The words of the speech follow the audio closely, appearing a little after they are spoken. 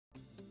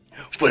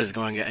What is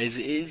going on, guys?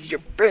 It is your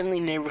friendly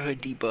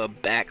neighborhood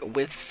debug back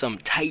with some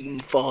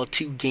Titanfall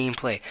 2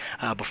 gameplay.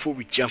 Before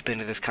we jump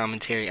into this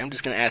commentary, I'm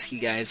just going to ask you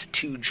guys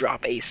to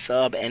drop a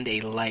sub and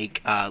a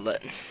like.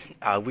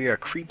 We are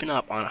creeping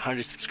up on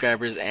 100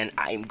 subscribers, and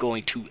I'm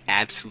going to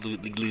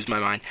absolutely lose my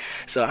mind.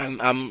 So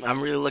I'm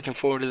really looking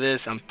forward to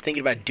this. I'm thinking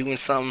about doing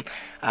something,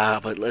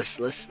 but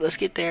let's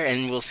get there,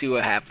 and we'll see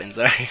what happens.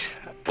 All right.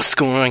 What's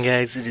going on,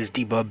 guys? It is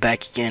Debug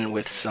back again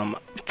with some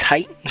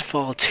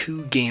Titanfall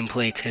 2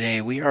 gameplay today.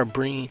 We are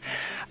bringing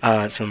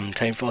some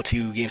Titanfall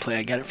 2 gameplay.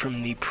 I got it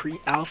from the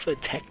pre-alpha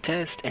tech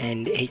test,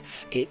 and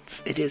it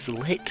is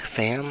lit,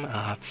 fam.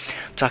 I'm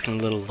talking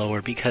a little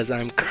lower because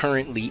I'm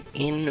currently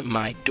in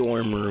my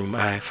dorm room.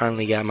 I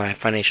finally got my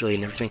financial aid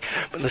and everything.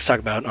 But let's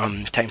talk about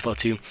Titanfall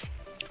 2.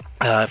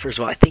 First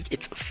of all, I think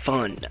it's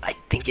fun. I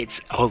think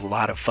it's a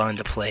lot of fun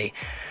to play.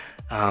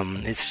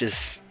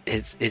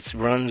 It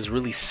runs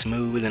really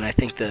smooth, and I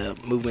think the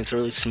movements are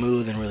really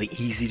smooth and really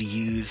easy to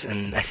use,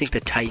 and I think the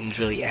Titans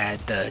really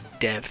add the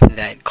depth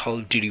that Call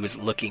of Duty was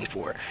looking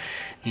for.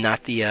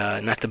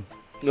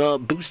 Well,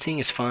 boosting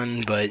is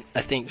fun, but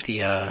I think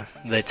the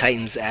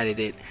Titans added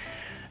it.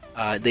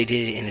 They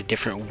did it in a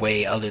different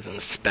way other than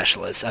the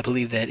specialist. I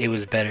believe that it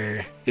was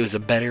better. It was a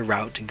better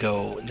route to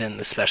go than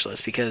the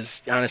specialist,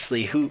 because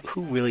honestly, who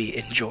really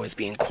enjoys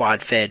being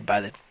quad fed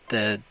by the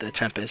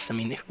Tempest? I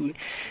mean,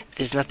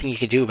 there's nothing you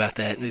can do about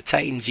that. The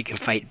Titans, you can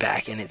fight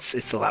back, and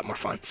it's a lot more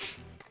fun.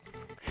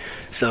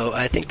 So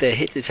I think the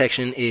hit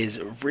detection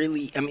is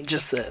really,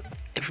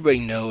 everybody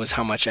knows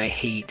how much I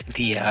hate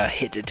the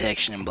hit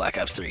detection in Black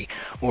Ops 3,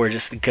 or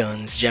just the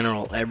guns,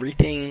 general,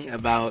 everything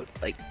about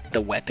like the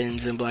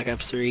weapons in Black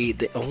Ops 3.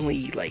 The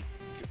only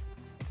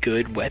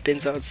good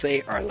weapons, I would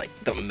say, are like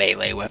the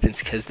melee weapons,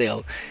 because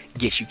they'll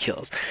get you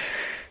kills.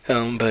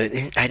 But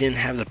I didn't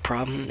have the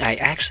problem. I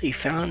actually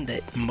found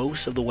that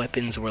most of the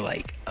weapons were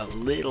like a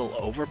little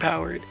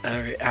overpowered.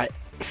 Or I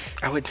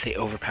wouldn't say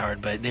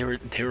overpowered, but they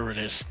were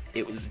just.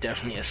 It was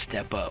definitely a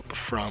step up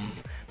from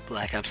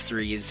Black Ops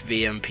 3's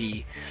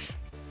VMP.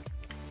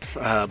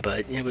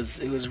 But it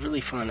was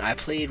really fun. I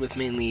played with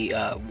mainly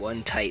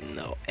one Titan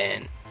though,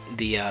 and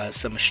the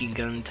submachine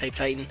gun type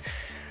Titan.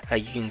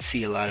 You can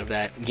see a lot of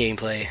that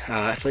gameplay.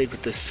 I played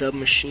with the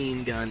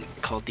submachine gun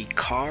called the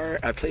Car.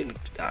 I played with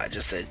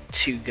just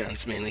two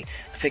guns mainly.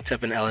 I picked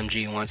up an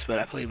LMG once, but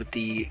I played with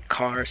the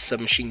Car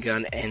submachine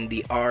gun and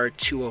the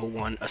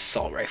R201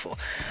 assault rifle.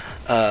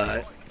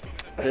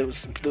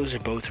 Those are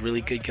both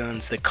really good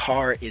guns. The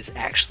Car is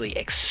actually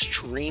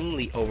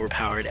extremely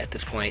overpowered at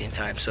this point in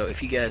time, so if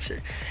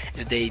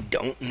they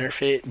don't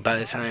nerf it by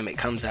the time it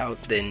comes out,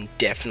 then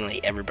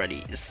definitely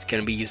everybody is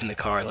going to be using the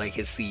Car like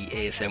it's the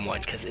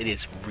ASM-1, because it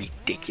is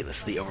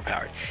ridiculously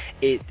overpowered.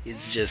 It's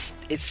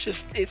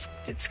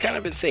kind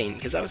of insane,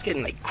 because I was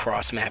getting like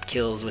cross map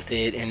kills with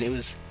it, and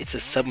it's a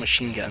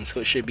submachine gun, so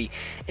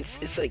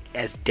it's like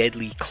as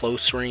deadly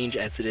close range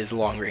as it is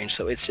long range,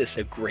 so it's just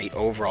a great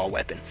overall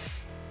weapon.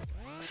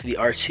 So the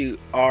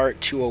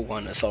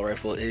R201 assault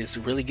rifle is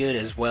really good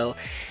as well.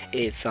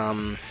 It's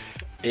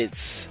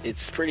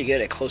pretty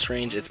good at close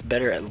range. It's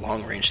better at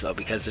long range though,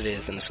 because it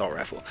is an assault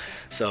rifle.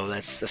 So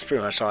that's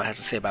pretty much all I have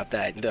to say about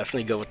that.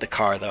 Definitely go with the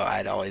Car though.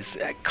 I'd always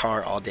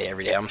Car all day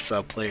every day. I'm a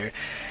sub player.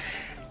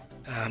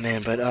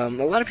 But a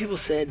lot of people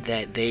said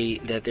that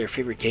their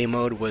favorite game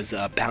mode was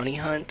Bounty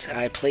Hunt.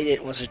 I played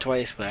it once or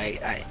twice, but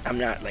I'm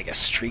not like a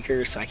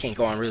streaker, so I can't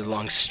go on really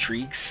long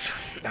streaks.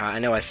 I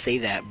know I say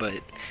that, but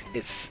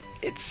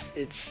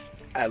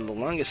the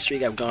longest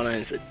streak I've gone on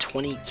is a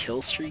 20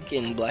 kill streak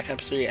in Black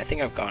Ops 3. I think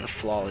I've gone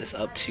flawless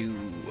up to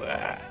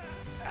I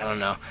don't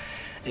know.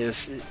 I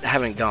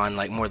haven't gone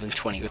like more than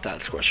 20 without a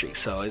score streak.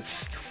 So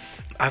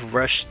I've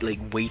rushed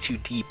like way too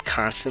deep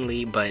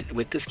constantly, but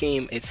with this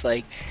game it's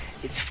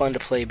fun to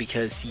play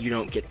because you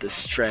don't get the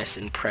stress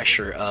and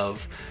pressure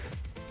of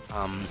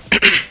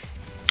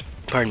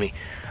pardon me.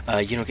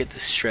 You don't get the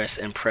stress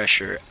and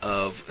pressure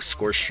of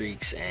score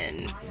streaks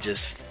and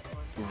just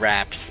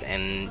wraps,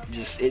 and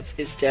just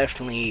it's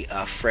definitely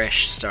a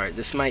fresh start.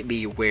 This might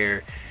be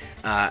where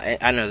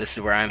I know this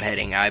is where I'm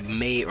heading. I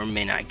may or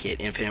may not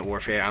get Infinite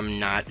Warfare. I'm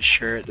not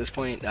sure at this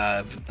point.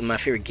 My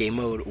favorite game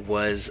mode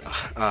was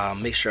a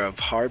mixture of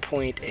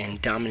Hardpoint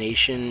and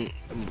Domination,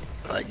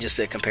 just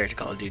to compare it to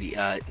Call of Duty.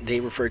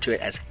 They refer to it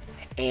as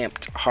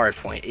Amped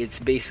Hardpoint. It's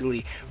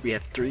basically we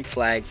have 3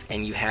 flags,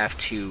 and you have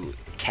to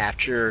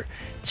capture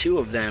 2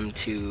 of them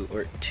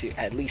to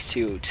at least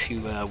 2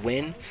 to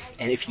win.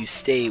 And if you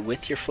stay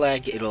with your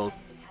flag,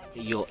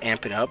 you'll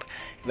amp it up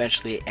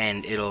eventually,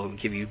 and it'll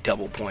give you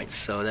double points.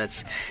 So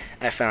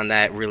I found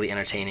that really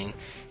entertaining.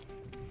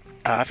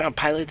 I found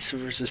pilots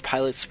versus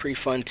pilots pretty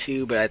fun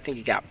too, but I think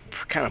it got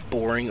kind of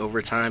boring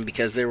over time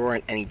because there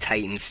weren't any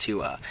Titans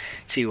to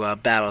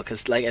battle.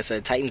 Because like I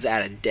said, Titans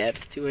add a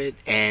depth to it,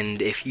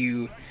 and if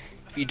you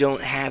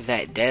don't have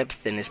that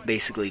depth, then it's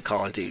basically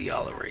Call of Duty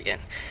all over again.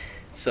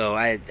 So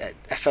I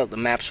felt the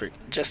maps were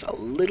just a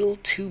little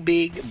too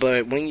big,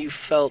 but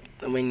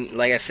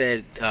like I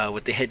said,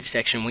 with the hit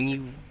detection, when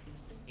you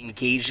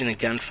engaged in a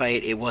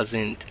gunfight, it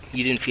wasn't,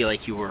 you didn't feel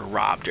like you were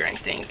robbed or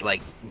anything.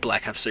 Like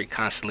Black Ops 3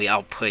 constantly,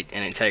 I'll put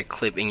an entire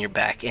clip in your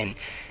back and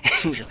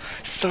you'll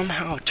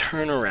somehow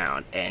turn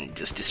around and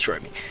just destroy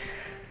me.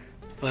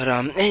 But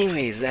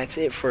anyways, that's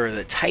it for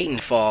the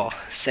Titanfall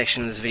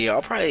section of this video.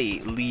 I'll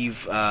probably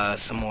leave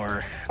some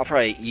more, I'll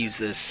probably use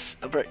this,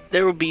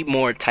 there will be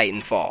more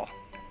Titanfall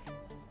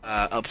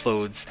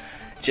uploads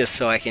just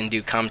so I can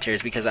do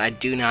commentaries, because I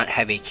do not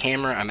have a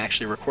camera. I'm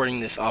actually recording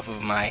this off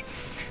of my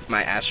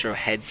Astro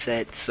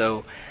headset,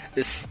 so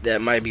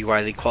that might be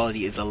why the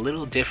quality is a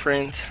little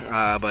different,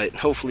 but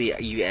hopefully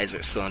you guys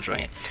are still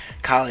enjoying it.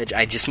 College,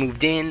 I just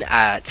moved in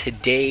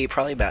today,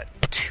 probably about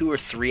 2 or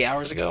 3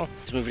 hours ago.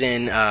 Just moved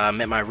in,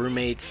 met my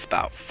roommates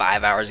about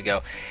 5 hours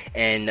ago,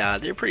 and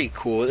they're pretty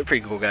cool. They're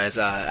pretty cool guys.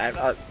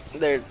 I've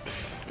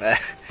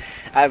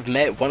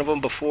met one of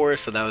them before,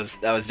 so that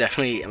was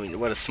definitely, I mean,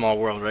 what a small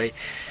world, right?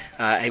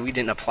 We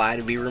didn't apply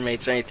to be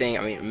roommates or anything.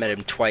 I mean, I met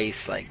him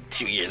twice, like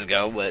 2 years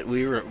ago, but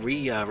we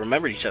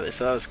remembered each other,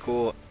 so that was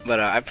cool. But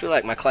I feel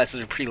like my classes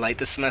are pretty light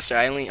this semester.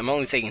 I'm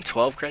only taking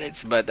 12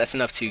 credits, but that's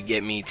enough to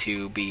get me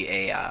to be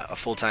a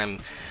full-time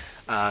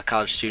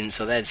college student.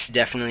 So that's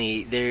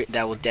definitely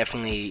that will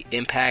definitely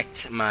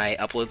impact my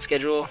upload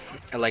schedule.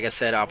 Like I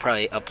said, I'll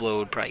probably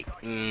upload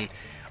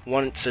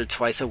once or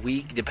twice a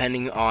week,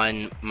 depending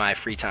on my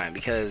free time,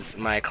 because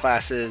my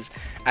classes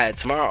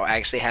tomorrow, I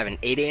actually have an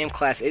 8 a.m.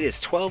 class. It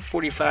is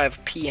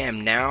 12:45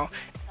 p.m. now.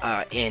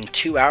 In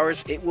 2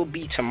 hours it will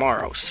be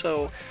tomorrow,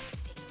 so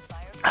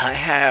I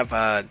have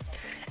an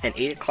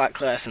 8 o'clock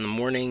class in the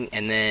morning,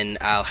 and then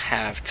I'll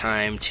have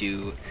time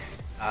to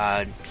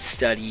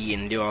study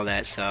and do all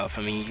that stuff.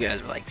 I mean, you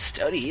guys are like,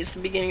 study, it's the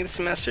beginning of the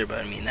semester, but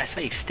I mean, that's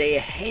how you stay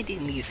ahead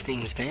in these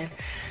things, man.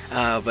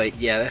 But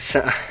yeah, that's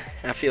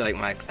I feel like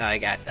I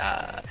got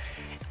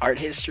art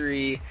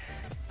history,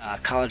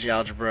 college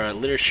algebra,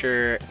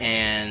 literature,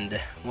 and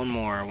one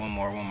more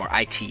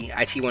IT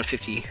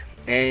 150,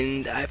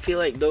 and I feel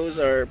like those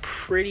are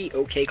pretty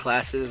okay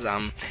classes.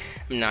 I'm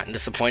not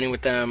disappointed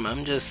with them.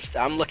 I'm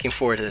looking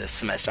forward to this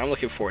semester. I'm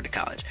looking forward to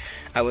college.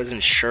 I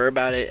wasn't sure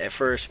about it at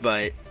first,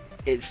 but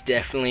it's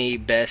definitely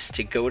best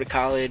to go to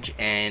college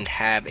and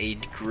have a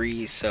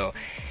degree, so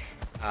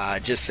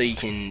just so you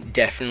can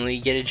definitely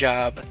get a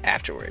job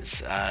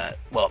afterwards.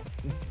 Well,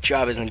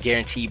 job isn't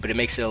guaranteed, but it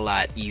makes it a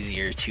lot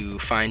easier to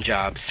find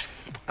jobs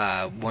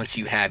once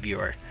you have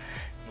your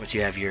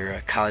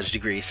college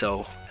degree.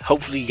 So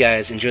hopefully you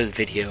guys enjoyed the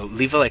video.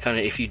 Leave a like on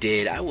it if you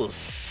did. I will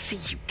see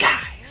you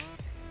guys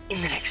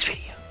in the next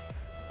video.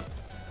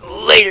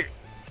 Later.